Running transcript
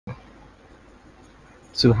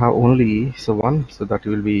So you have only one, so that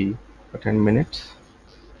will be 10 minutes.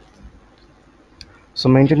 So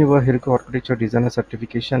maintain your Heroku architecture designer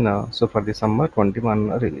certification. So for the summer 21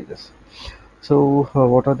 releases. So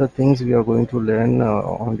what are the things we are going to learn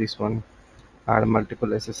on this one? Add multiple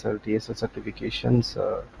SSL, TSL certifications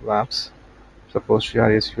to apps. Suppose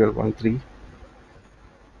SQL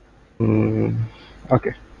 1.3.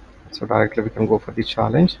 Okay, so directly we can go for the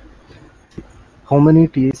challenge. How many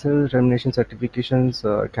TSL termination certifications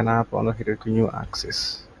can I have on the Heroku new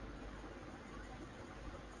access?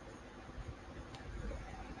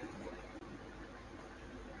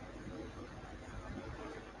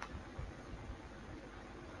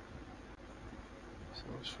 So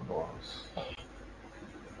should was.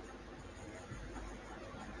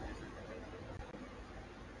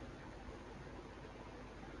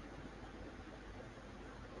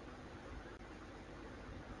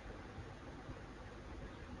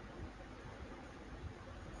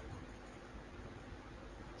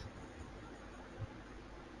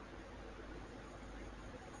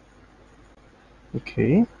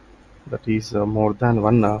 Okay, that is more than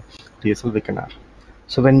one TSL we can have.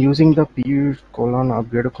 So when using the p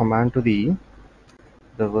upgrade command to the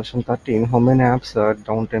version 13, how many apps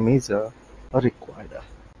downtime is required?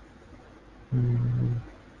 Hmm,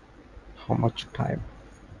 how much time?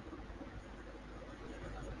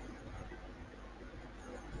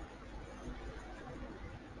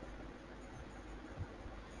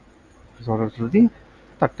 Is order to the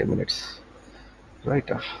 30 minutes, right?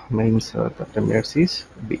 Means 30 minutes is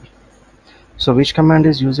B. So which command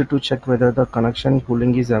is used to check whether the connection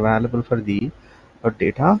pooling is available for the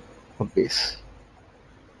data base?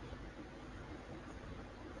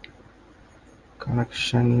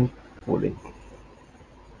 Connection pooling.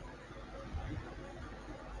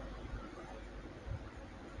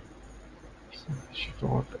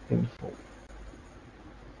 Dot info.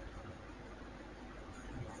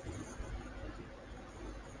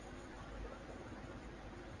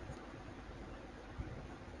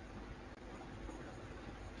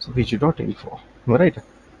 So info. Right.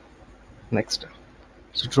 Next.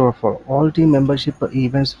 So true for all team membership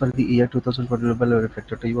events for the year 2020 will be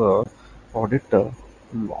reflected to your audit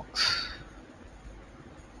logs.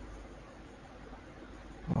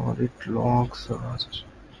 Audit logs.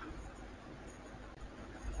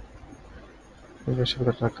 Membership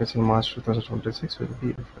that occurs in March 2026 will be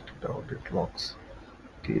reflected audit logs.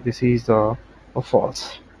 Okay, this is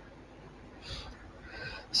false.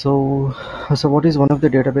 So, what is one of the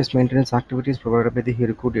database maintenance activities provided by the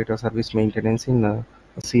Heroku data service maintenance in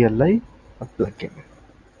CLI plugin?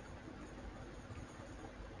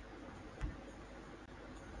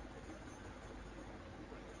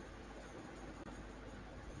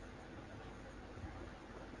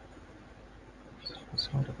 It's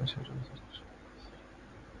not a question.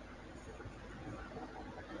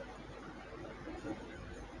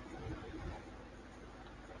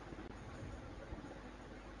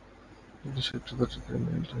 The shift to the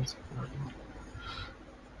maintenance.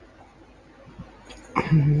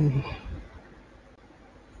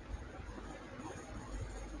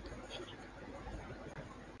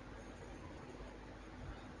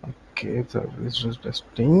 Okay, so it's just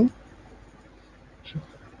testing.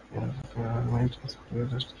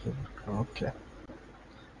 Okay,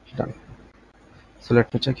 done. So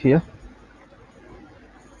let me check here.